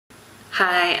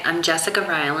Hi, I'm Jessica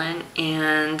Rylan,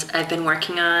 and I've been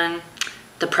working on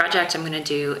the project I'm going to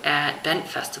do at Bent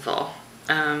Festival.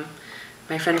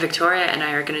 My friend Victoria and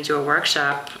I are going to do a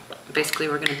workshop. Basically,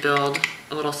 we're going to build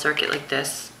a little circuit like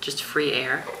this, just free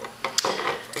air.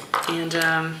 And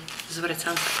this is what it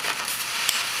sounds like.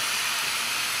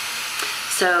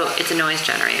 So it's a noise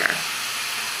generator.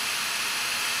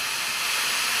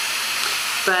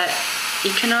 But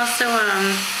you can also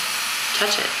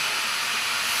touch it.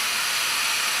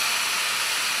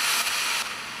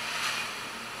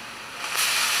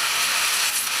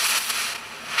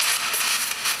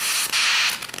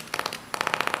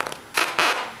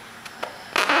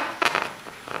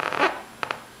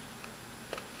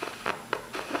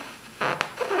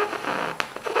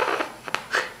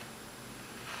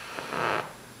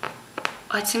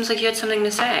 Oh, it seems like you had something to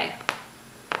say.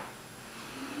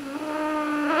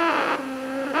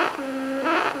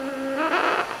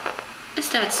 Is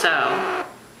that so?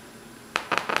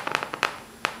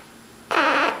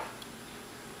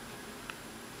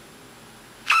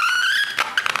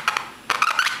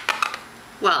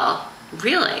 Well,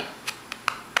 really?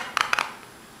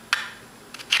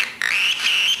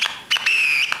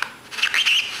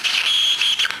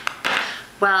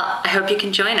 Well, I hope you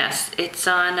can join us. It's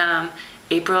on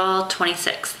April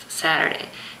 26th, Saturday,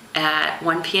 at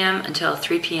 1 p.m. until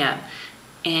 3 p.m.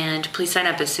 And please sign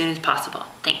up as soon as possible.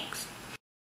 Thanks.